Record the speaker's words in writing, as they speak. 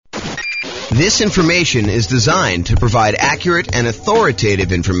This information is designed to provide accurate and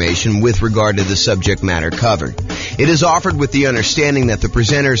authoritative information with regard to the subject matter covered. It is offered with the understanding that the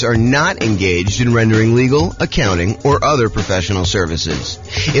presenters are not engaged in rendering legal, accounting, or other professional services.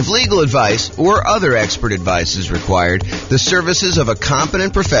 If legal advice or other expert advice is required, the services of a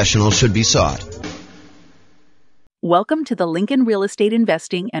competent professional should be sought. Welcome to the Lincoln Real Estate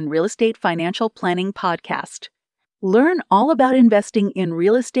Investing and Real Estate Financial Planning Podcast. Learn all about investing in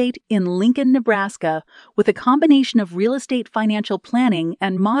real estate in Lincoln, Nebraska, with a combination of real estate financial planning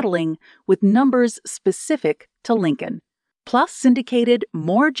and modeling with numbers specific to Lincoln, plus syndicated,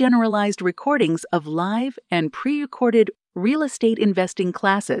 more generalized recordings of live and pre-recorded real estate investing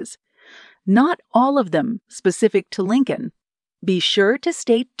classes, not all of them specific to Lincoln. Be sure to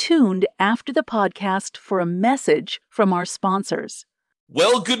stay tuned after the podcast for a message from our sponsors.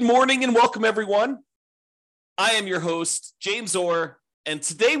 Well, good morning and welcome, everyone. I am your host, James Orr, and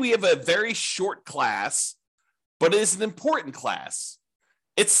today we have a very short class, but it is an important class.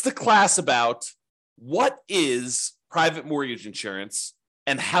 It's the class about what is private mortgage insurance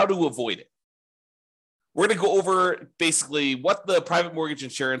and how to avoid it. We're going to go over basically what the private mortgage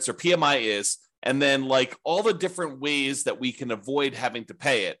insurance or PMI is, and then like all the different ways that we can avoid having to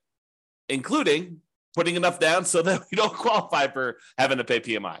pay it, including putting enough down so that we don't qualify for having to pay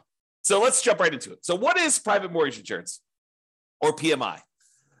PMI. So let's jump right into it. So what is private mortgage insurance or PMI?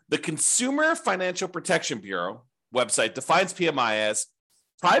 The Consumer Financial Protection Bureau website defines PMI as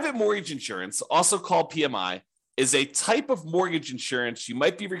private mortgage insurance, also called PMI, is a type of mortgage insurance you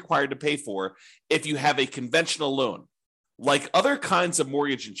might be required to pay for if you have a conventional loan. Like other kinds of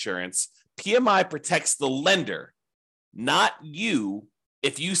mortgage insurance, PMI protects the lender, not you,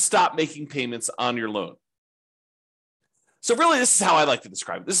 if you stop making payments on your loan. So really, this is how I like to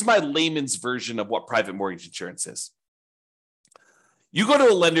describe it. This is my layman's version of what private mortgage insurance is. You go to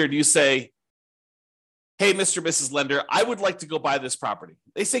a lender and you say, hey, Mr. and Mrs. Lender, I would like to go buy this property.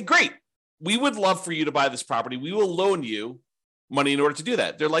 They say, great. We would love for you to buy this property. We will loan you money in order to do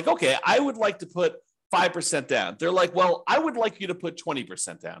that. They're like, okay, I would like to put 5% down. They're like, well, I would like you to put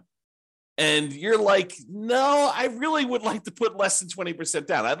 20% down. And you're like, no, I really would like to put less than 20%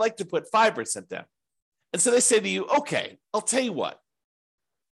 down. I'd like to put 5% down. And so they say to you, okay, I'll tell you what,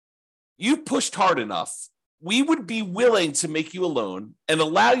 you pushed hard enough. We would be willing to make you a loan and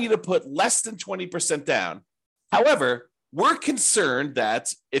allow you to put less than 20% down. However, we're concerned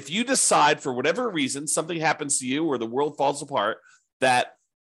that if you decide for whatever reason, something happens to you or the world falls apart, that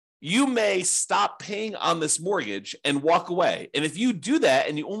you may stop paying on this mortgage and walk away. And if you do that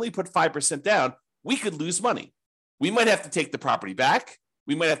and you only put 5% down, we could lose money. We might have to take the property back.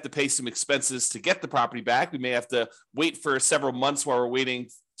 We might have to pay some expenses to get the property back. We may have to wait for several months while we're waiting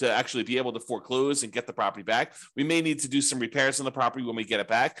to actually be able to foreclose and get the property back. We may need to do some repairs on the property when we get it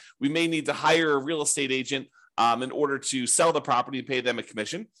back. We may need to hire a real estate agent in order to sell the property and pay them a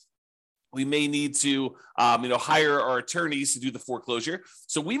commission. We may need to hire our attorneys to do the foreclosure.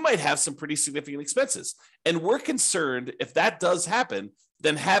 So we might have some pretty significant expenses. And we're concerned if that does happen,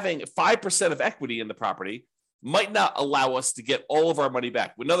 then having 5% of equity in the property might not allow us to get all of our money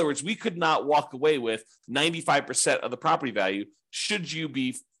back. In other words, we could not walk away with 95% of the property value should you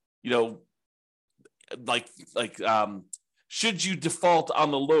be, should you default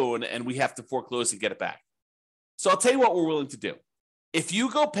on the loan and we have to foreclose and get it back. So I'll tell you what we're willing to do. If you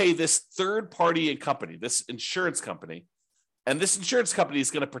go pay this third party company, this insurance company, and this insurance company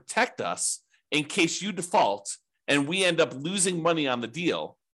is going to protect us in case you default and we end up losing money on the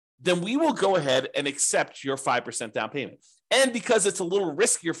deal, then we will go ahead and accept your 5% down payment. And because it's a little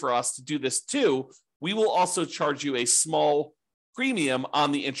riskier for us to do this too, we will also charge you a small premium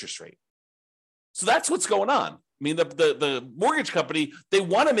on the interest rate. So that's what's going on. I mean, the mortgage company, they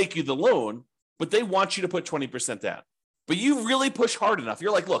want to make you the loan, but they want you to put 20% down. But you really push hard enough.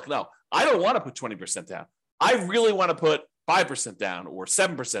 You're like, look, no, I don't want to put 20% down. I really want to put 5% down or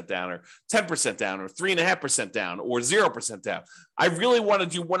 7% down or 10% down or 3.5% down or 0% down. I really want to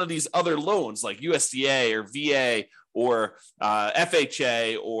do one of these other loans like USDA or VA or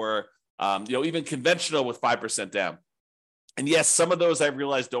FHA or even conventional with 5% down. And yes, some of those I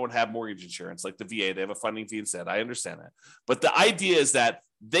realize don't have mortgage insurance like the VA. They have a funding fee instead. I understand that. But the idea is that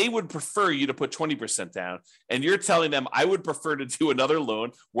they would prefer you to put 20% down. And you're telling them, I would prefer to do another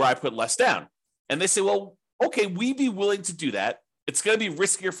loan where I put less down. And they say, well, okay, we'd be willing to do that. It's going to be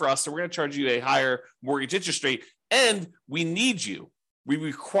riskier for us. So we're going to charge you a higher mortgage interest rate. And we need you. We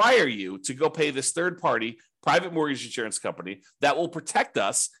require you to go pay this third party private mortgage insurance company that will protect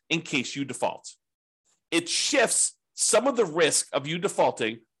us in case you default. It shifts some of the risk of you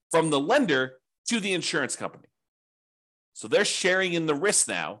defaulting from the lender to the insurance company. So they're sharing in the risk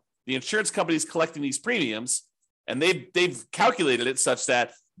now. The the insurance company is collecting these premiums, and they've calculated it such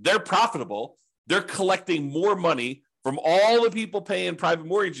that they're profitable. They're collecting more money from all the people paying private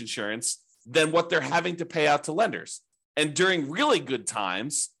mortgage insurance than what they're having to pay out to lenders. And during really good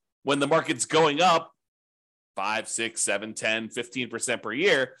times, when the market's going up 5, 6, 7, 10, 15% per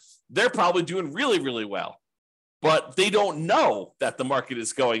year, they're probably doing really, really well. But they don't know that the market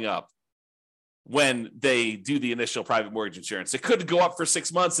is going up when they do the initial private mortgage insurance. It could go up for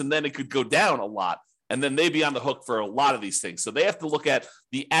 6 months and then it could go down a lot. And then they'd be on the hook for a lot of these things. So they have to look at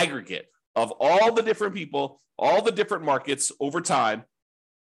the aggregate of all the different people, all the different markets over time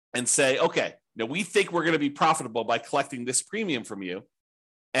and say, okay, now we think we're going to be profitable by collecting this premium from you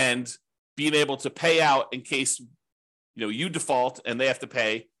and being able to pay out in case you default and they have to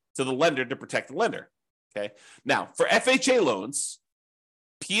pay to the lender to protect the lender. Okay. Now, for FHA loans,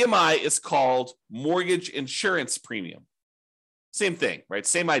 PMI is called mortgage insurance premium. Same thing, right?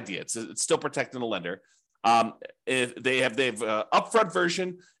 Same idea. It's still protecting the lender. They have upfront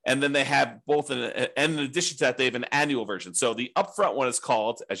version, and then they have both, and in addition to that, they have an annual version. So the upfront one is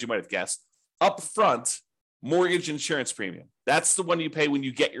called, as you might have guessed, upfront mortgage insurance premium. That's the one you pay when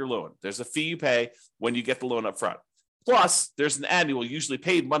you get your loan. There's a fee you pay when you get the loan upfront. Plus, there's an annual, usually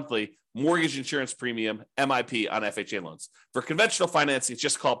paid monthly, mortgage insurance premium, MIP, on FHA loans. For conventional financing, it's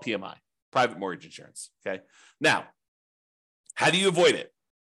just called PMI, private mortgage insurance. Okay. Now, how do you avoid it?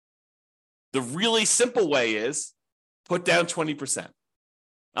 The really simple way is put down 20%.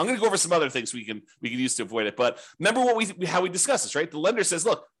 I'm going to go over some other things we can use to avoid it. But remember how we discussed this, right? The lender says,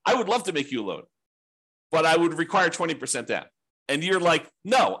 look, I would love to make you a loan, but I would require 20% down. And you're like,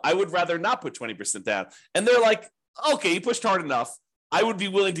 no, I would rather not put 20% down. And they're like, okay, you pushed hard enough. I would be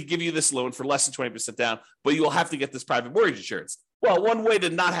willing to give you this loan for less than 20% down, but you'll have to get this private mortgage insurance. Well, one way to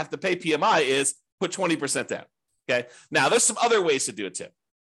not have to pay PMI is put 20% down. Okay. Now, there's some other ways to do it, Tim.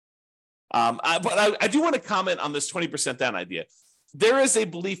 But I do want to comment on this 20% down idea. There is a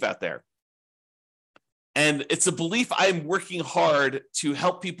belief out there, and it's a belief I'm working hard to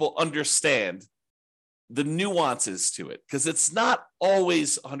help people understand the nuances to it, because it's not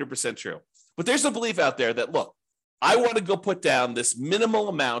always 100% true. But there's a belief out there that, look, I want to go put down this minimal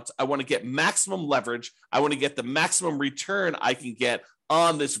amount. I want to get maximum leverage. I want to get the maximum return I can get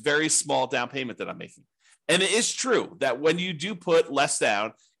on this very small down payment that I'm making. And it is true that when you do put less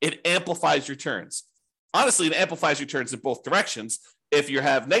down, it amplifies returns. Honestly, it amplifies returns in both directions. If you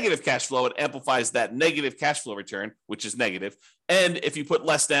have negative cash flow, it amplifies that negative cash flow return, which is negative. And if you put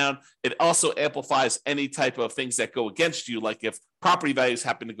less down, it also amplifies any type of things that go against you. Like if property values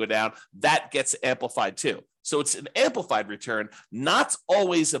happen to go down, that gets amplified too. So it's an amplified return, not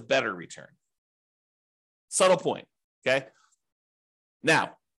always a better return. Subtle point, okay?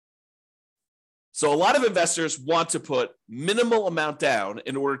 Now, so a lot of investors want to put minimal amount down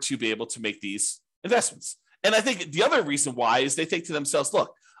in order to be able to make these investments. And I think the other reason why is they think to themselves,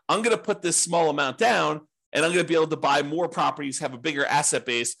 look, I'm going to put this small amount down and I'm going to be able to buy more properties, have a bigger asset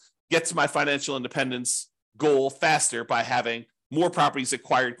base, get to my financial independence goal faster by having more properties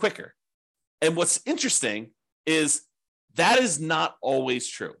acquired quicker. And what's interesting is that is not always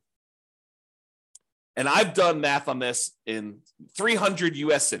true. And I've done math on this in 300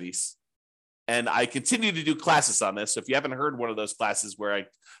 US cities. And I continue to do classes on this. So if you haven't heard one of those classes where I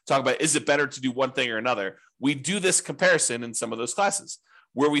talk about, is it better to do one thing or another? We do this comparison in some of those classes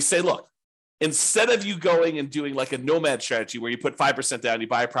where we say, look, instead of you going and doing like a nomad strategy where you put 5% down, you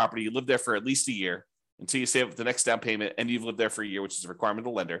buy a property, you live there for at least a year until you save up the next down payment and you've lived there for a year, which is a requirement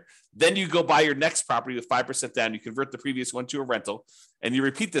of the lender. Then you go buy your next property with 5% down, you convert the previous one to a rental, and you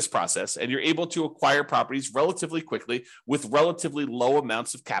repeat this process, and you're able to acquire properties relatively quickly with relatively low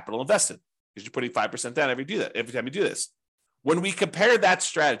amounts of capital invested. Because you're putting 5% down every time you do this. When we compare that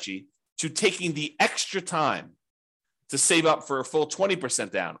strategy to taking the extra time to save up for a full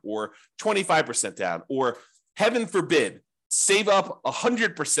 20% down or 25% down, or heaven forbid, save up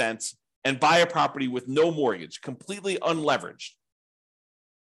 100% and buy a property with no mortgage, completely unleveraged,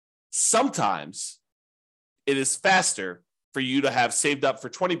 sometimes it is faster for you to have saved up for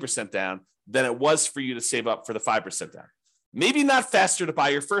 20% down than it was for you to save up for the 5% down. Maybe not faster to buy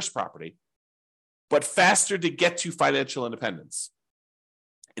your first property, but faster to get to financial independence.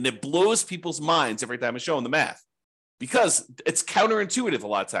 And it blows people's minds every time I show them the math because it's counterintuitive a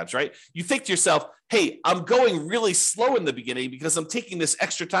lot of times, right? You think to yourself, hey, I'm going really slow in the beginning because I'm taking this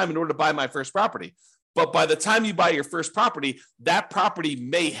extra time in order to buy my first property. But by the time you buy your first property, that property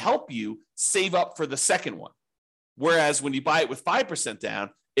may help you save up for the second one. Whereas when you buy it with 5% down,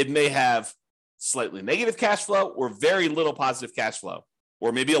 it may have slightly negative cash flow or very little positive cash flow,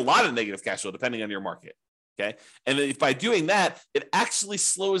 or maybe a lot of negative cash flow, depending on your market. Okay. And if by doing that, it actually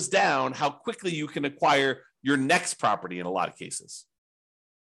slows down how quickly you can acquire your next property in a lot of cases.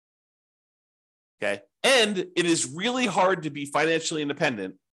 Okay. And it is really hard to be financially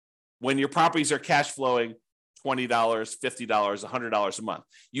independent when your properties are cash flowing $20, $50, $100 a month.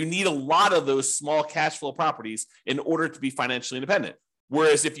 You need a lot of those small cash flow properties in order to be financially independent.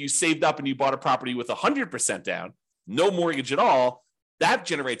 Whereas if you saved up and you bought a property with 100% down, no mortgage at all, that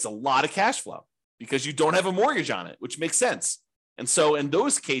generates a lot of cash flow because you don't have a mortgage on it, which makes sense. And so in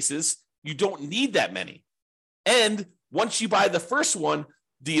those cases, you don't need that many. And once you buy the first one,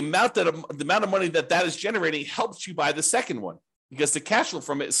 the amount of money that is generating helps you buy the second one because the cash flow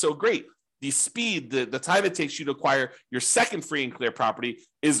from it is so great. The speed, the time it takes you to acquire your second free and clear property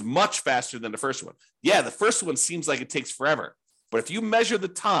is much faster than the first one. Yeah, the first one seems like it takes forever. But if you measure the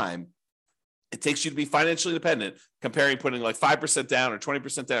time it takes you to be financially independent, comparing putting like 5% down or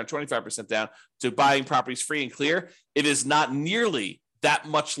 20% down or 25% down to buying properties free and clear, it is not nearly that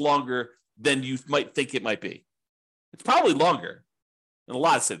much longer than you might think it might be. It's probably longer in a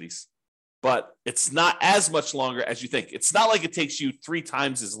lot of cities, but it's not as much longer as you think. It's not like it takes you 3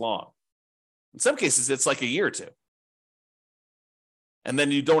 times as long. In some cases, it's like a year or two. And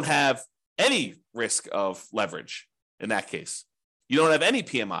then you don't have any risk of leverage in that case. You don't have any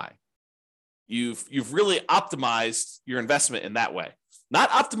PMI. You've really optimized your investment in that way. Not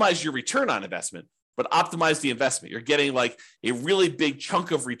optimize your return on investment, but optimize the investment. You're getting like a really big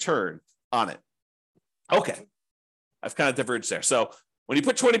chunk of return on it. Okay, I've kind of diverged there. So when you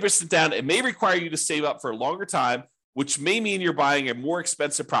put 20% down, it may require you to save up for a longer time, which may mean you're buying a more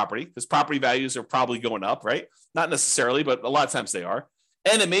expensive property because property values are probably going up, right? Not necessarily, but a lot of times they are.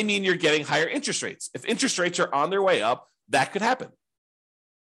 And it may mean you're getting higher interest rates. If interest rates are on their way up, that could happen.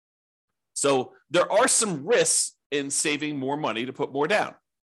 So there are some risks in saving more money to put more down.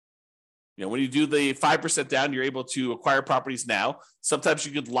 You know, when you do the 5% down, you're able to acquire properties now. Sometimes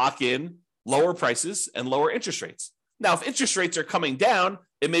you could lock in lower prices and lower interest rates. Now, if interest rates are coming down,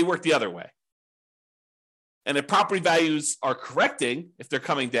 it may work the other way. And if property values are correcting, if they're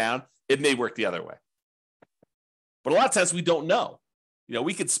coming down, it may work the other way. But a lot of times we don't know. You know,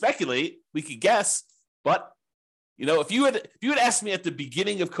 we could speculate, we could guess, but you know, if you had asked me at the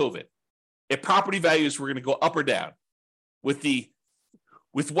beginning of COVID, if property values were going to go up or down with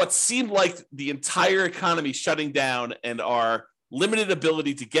what seemed like the entire economy shutting down and our limited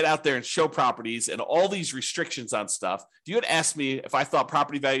ability to get out there and show properties and all these restrictions on stuff, if you had asked me if I thought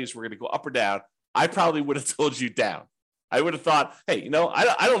property values were going to go up or down, I probably would have told you down. I would have thought, hey, you know,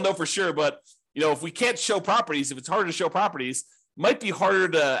 I don't know for sure, but you know, if we can't show properties, if it's harder to show properties, it might be harder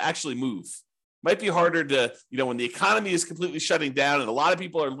to actually move. Might be harder to, you know, when the economy is completely shutting down and a lot of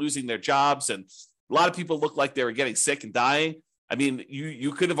people are losing their jobs and a lot of people look like they were getting sick and dying. I mean,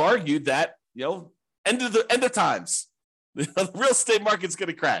 you could have argued that, you know, end of times, the real estate market's going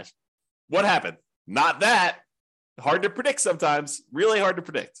to crash. What happened? Not that. Hard to predict sometimes. Really hard to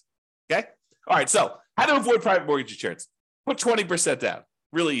predict. Okay. All right. So how to avoid private mortgage insurance? Put 20% down.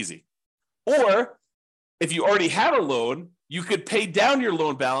 Really easy. Or if you already had a loan, you could pay down your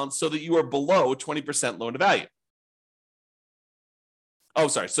loan balance so that you are below 20% loan to value. Oh,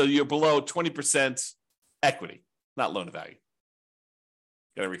 sorry. So you're below 20% equity, not loan to value.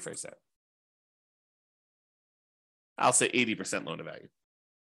 Got to rephrase that. I'll say 80% loan to value.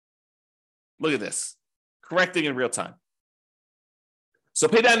 Look at this. Correcting in real time. So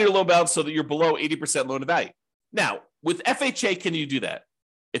pay down your loan balance so that you're below 80% loan to value. Now, with FHA, can you do that?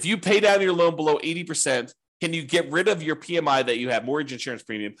 If you pay down your loan below 80%, can you get rid of your PMI that you have, mortgage insurance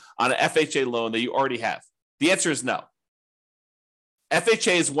premium, on an FHA loan that you already have? The answer is no.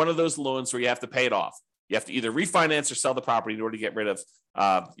 FHA is one of those loans where you have to pay it off. You have to either refinance or sell the property in order to get rid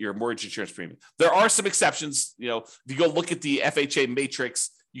of your mortgage insurance premium. There are some exceptions. You know, if you go look at the FHA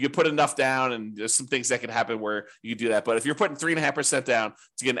matrix, you can put enough down and there's some things that can happen where you can do that. But if you're putting 3.5% down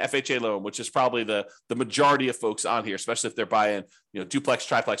to get an FHA loan, which is probably the majority of folks on here, especially if they're buying, you know, duplex,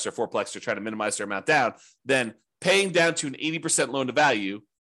 triplex, or fourplex, they're trying to minimize their amount down, then paying down to an 80% loan to value,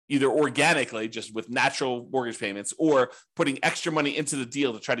 either organically, just with natural mortgage payments, or putting extra money into the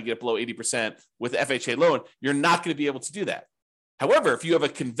deal to try to get below 80% with FHA loan, you're not going to be able to do that. However, if you have a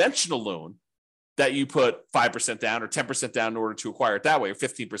conventional loan that you put 5% down or 10% down in order to acquire it that way, or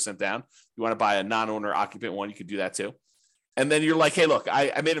 15% down, you want to buy a non-owner occupant one, you could do that too. And then you're like, hey, look,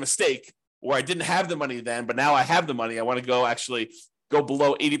 I made a mistake, or I didn't have the money then, but now I have the money. I want to actually go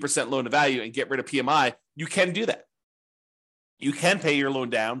below 80% loan to value and get rid of PMI. You can do that. You can pay your loan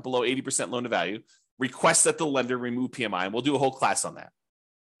down below 80% loan to value, request that the lender remove PMI, and we'll do a whole class on that.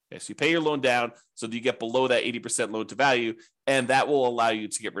 Okay, so you pay your loan down so that you get below that 80% loan to value, and that will allow you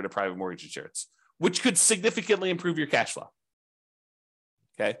to get rid of private mortgage insurance. which could significantly improve your cash flow.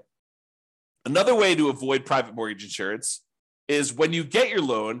 Okay. Another way to avoid private mortgage insurance is when you get your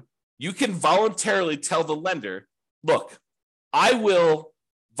loan, you can voluntarily tell the lender, look, I will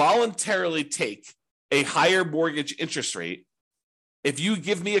voluntarily take a higher mortgage interest rate if you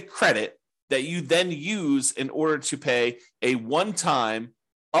give me a credit that you then use in order to pay a one-time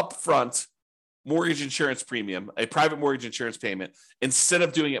upfront mortgage insurance premium, a private mortgage insurance payment, instead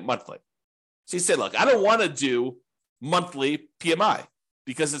of doing it monthly. So you say, look, I don't want to do monthly PMI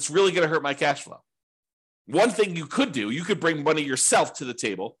because it's really going to hurt my cash flow. One thing you could do, you could bring money yourself to the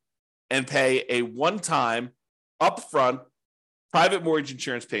table and pay a one-time upfront private mortgage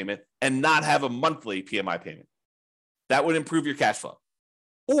insurance payment and not have a monthly PMI payment. That would improve your cash flow.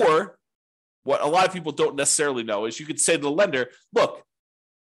 Or what a lot of people don't necessarily know is you could say to the lender, look,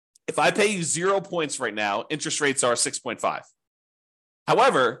 if I pay you 0 points right now, interest rates are 6.5.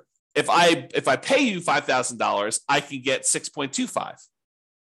 However, if I pay you $5,000, I can get 6.25.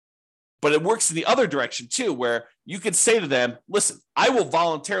 But it works in the other direction too, where you could say to them, listen, I will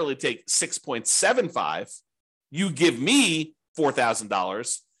voluntarily take 6.75. You give me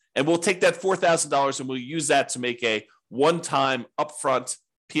 $4,000, and we'll take that $4,000 and we'll use that to make a one-time upfront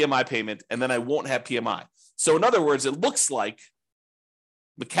PMI payment, and then I won't have PMI. So in other words, it looks like,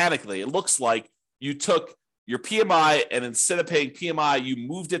 mechanically, it looks like you took your PMI and instead of paying PMI, you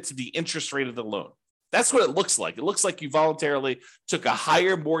moved it to the interest rate of the loan. That's what it looks like. It looks like you voluntarily took a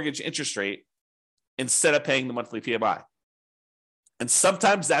higher mortgage interest rate instead of paying the monthly PMI. And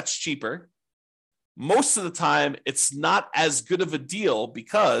sometimes that's cheaper. Most of the time, it's not as good of a deal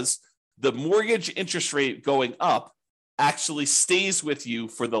because the mortgage interest rate going up actually stays with you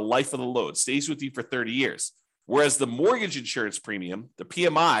for the life of the loan, stays with you for 30 years. Whereas the mortgage insurance premium, the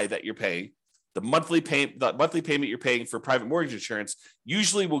PMI that you're paying, the monthly payment you're paying for private mortgage insurance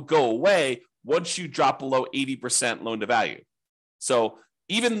usually will go away once you drop below 80% loan to value. So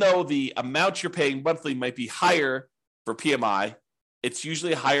even though the amount you're paying monthly might be higher for PMI, it's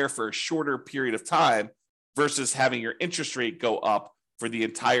usually higher for a shorter period of time versus having your interest rate go up for the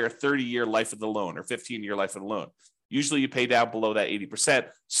entire 30-year life of the loan or 15-year life of the loan. Usually you pay down below that 80%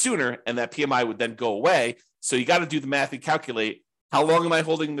 sooner, and that PMI would then go away. So you got to do the math and calculate, how long am I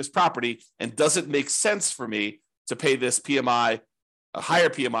holding this property, and does it make sense for me to pay this PMI, a higher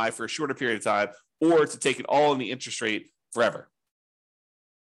PMI for a shorter period of time, or to take it all in the interest rate forever?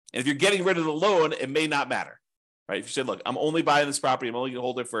 And if you're getting rid of the loan, it may not matter, right? If you say, look, I'm only buying this property, I'm only going to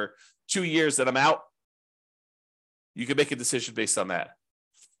hold it for 2 years, then I'm out, you can make a decision based on that.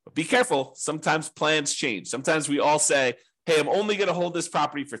 But be careful. Sometimes plans change. Sometimes we all say, hey, I'm only going to hold this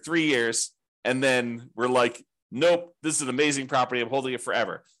property for 3 years. And then we're like, nope, this is an amazing property. I'm holding it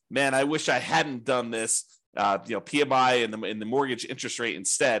forever. Man, I wish I hadn't done this, PMI and the mortgage interest rate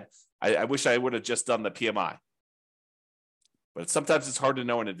instead. I wish I would have just done the PMI. But sometimes it's hard to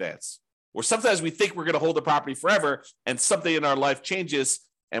know in advance. Or sometimes we think we're going to hold the property forever and something in our life changes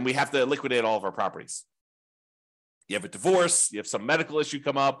and we have to liquidate all of our properties. You have a divorce, you have some medical issue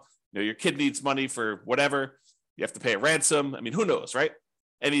come up, your kid needs money for whatever, you have to pay a ransom. I mean, who knows, right?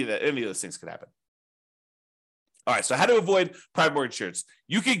 Any of those things could happen. All right, so how to avoid private mortgage insurance?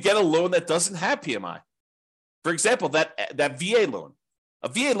 You could get a loan that doesn't have PMI. For example, that VA loan. A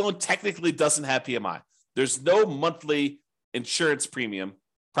VA loan technically doesn't have PMI. There's no monthly insurance premium,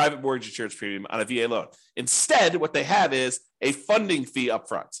 private mortgage insurance premium on a VA loan. Instead, what they have is a funding fee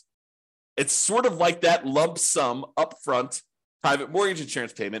upfront. It's sort of like that lump sum upfront private mortgage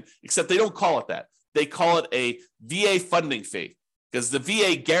insurance payment, except they don't call it that. They call it a VA funding fee because the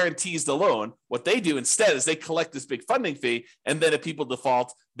VA guarantees the loan. What they do instead is they collect this big funding fee, and then if people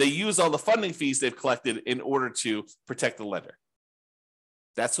default, they use all the funding fees they've collected in order to protect the lender.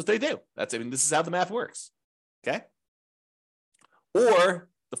 That's what they do. This is how the math works. Okay? Or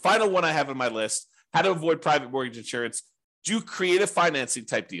the final one I have on my list, how to avoid private mortgage insurance, do creative financing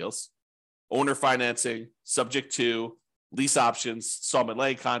type deals. Owner financing, subject to, lease options, installment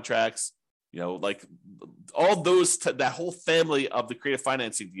loan contracts, like all those, that whole family of the creative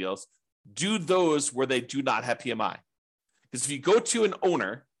financing deals, do those where they do not have PMI. Because if you go to an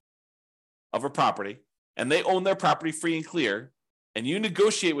owner of a property and they own their property free and clear, and you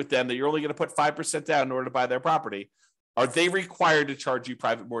negotiate with them that you're only going to put 5% down in order to buy their property, are they required to charge you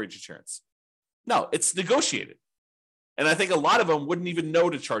private mortgage insurance? No, it's negotiated. And I think a lot of them wouldn't even know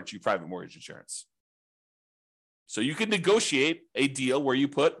to charge you private mortgage insurance. So you can negotiate a deal where you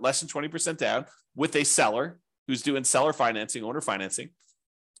put less than 20% down with a seller who's doing seller financing, owner financing,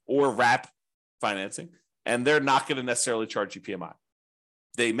 or wrap financing, and they're not going to necessarily charge you PMI.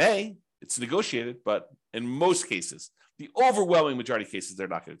 They may, it's negotiated, but in most cases, the overwhelming majority of cases, they're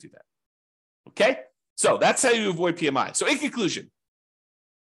not going to do that. Okay? So that's how you avoid PMI. So in conclusion,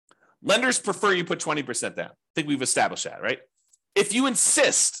 lenders prefer you put 20% down. I think we've established that, right? If you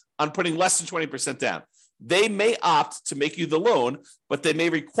insist on putting less than 20% down, they may opt to make you the loan, but they may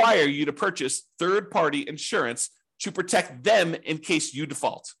require you to purchase third-party insurance to protect them in case you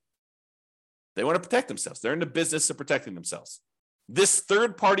default. They want to protect themselves. They're in the business of protecting themselves. This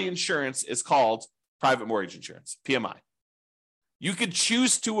third-party insurance is called private mortgage insurance, PMI. You could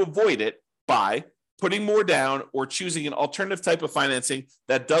choose to avoid it by putting more down or choosing an alternative type of financing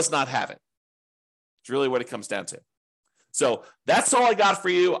that does not have it. It's really what it comes down to. So that's all I got for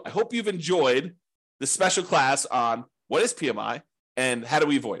you. I hope you've enjoyed this special class on what is PMI and how do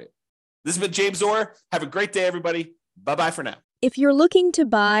we avoid it. This has been James Orr. Have a great day, everybody. Bye-bye for now. If you're looking to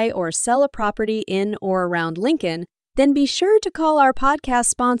buy or sell a property in or around Lincoln, then be sure to call our podcast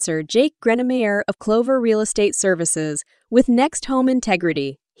sponsor, Jake Grenemeyer of Clover Real Estate Services, with Next Home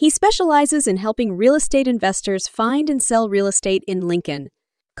Integrity. He specializes in helping real estate investors find and sell real estate in Lincoln.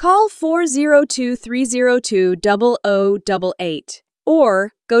 Call 402-302-0088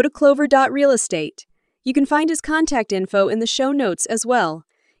 or go to clover.realestate. You can find his contact info in the show notes as well.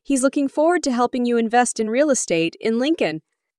 He's looking forward to helping you invest in real estate in Lincoln.